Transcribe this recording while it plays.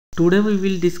Today we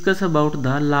will discuss about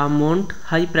the Lamont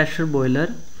high pressure boiler.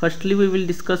 Firstly we will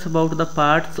discuss about the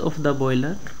parts of the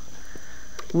boiler.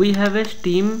 We have a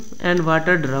steam and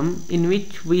water drum in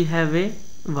which we have a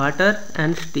water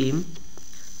and steam.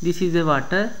 This is a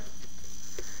water.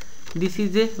 This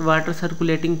is a water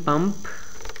circulating pump.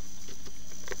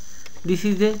 This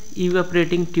is a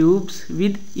evaporating tubes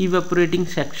with evaporating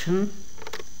section.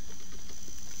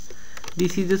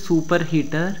 This is a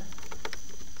superheater.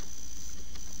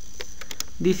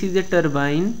 This is a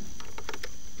turbine.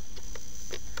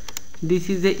 This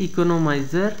is a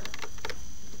economizer.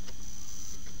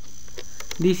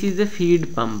 This is a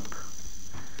feed pump.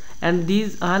 And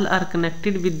these all are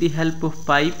connected with the help of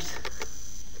pipes.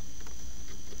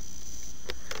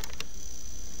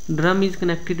 Drum is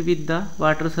connected with the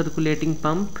water circulating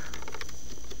pump.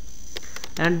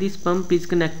 And this pump is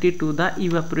connected to the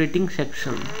evaporating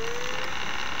section.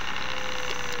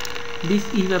 This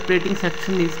evaporating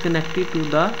section is connected to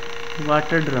the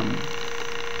water drum.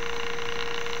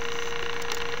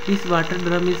 This water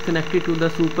drum is connected to the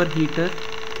superheater,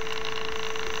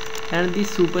 and this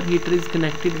superheater is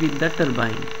connected with the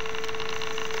turbine.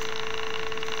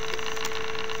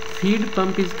 Feed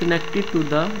pump is connected to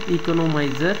the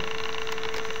economizer,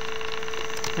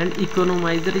 and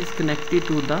economizer is connected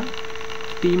to the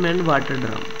steam and water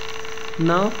drum.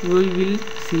 Now we will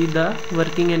see the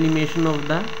working animation of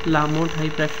the Lamont high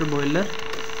pressure boiler.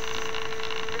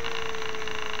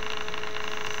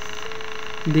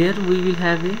 There we will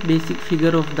have a basic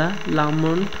figure of the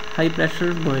Lamont high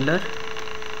pressure boiler.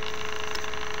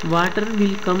 Water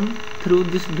will come through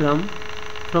this drum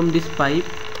from this pipe,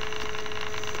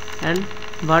 and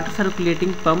water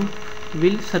circulating pump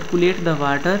will circulate the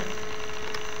water,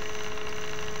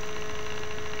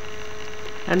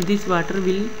 and this water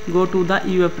will go to the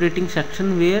evaporating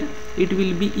section where it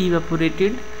will be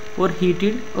evaporated or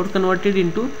heated or converted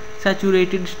into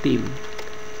saturated steam.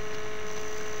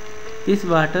 This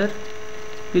water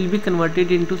will be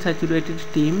converted into saturated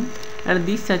steam, and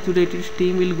this saturated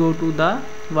steam will go to the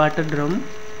water drum.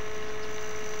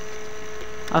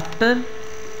 After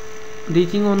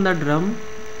reaching on the drum,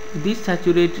 this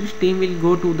saturated steam will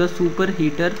go to the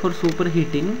superheater for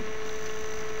superheating.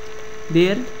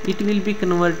 There it will be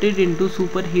converted into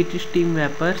superheated steam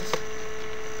vapors,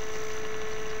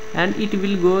 and it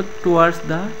will go towards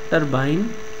the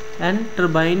turbine, and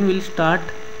turbine will start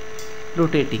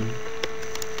rotating.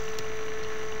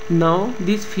 Now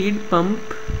this feed pump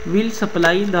will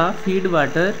supply the feed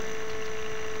water.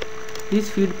 This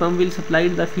feed pump will supply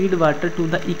the feed water to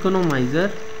the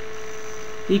economizer.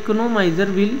 Economizer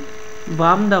will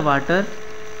warm the water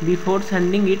before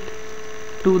sending it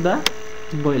to the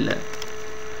boiler.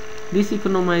 This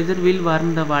economizer will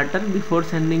warm the water before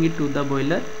sending it to the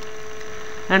boiler,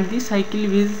 and this cycle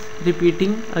is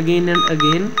repeating again and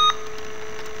again.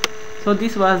 So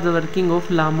this was the working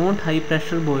of Lamont high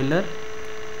pressure boiler.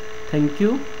 Thank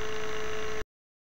you.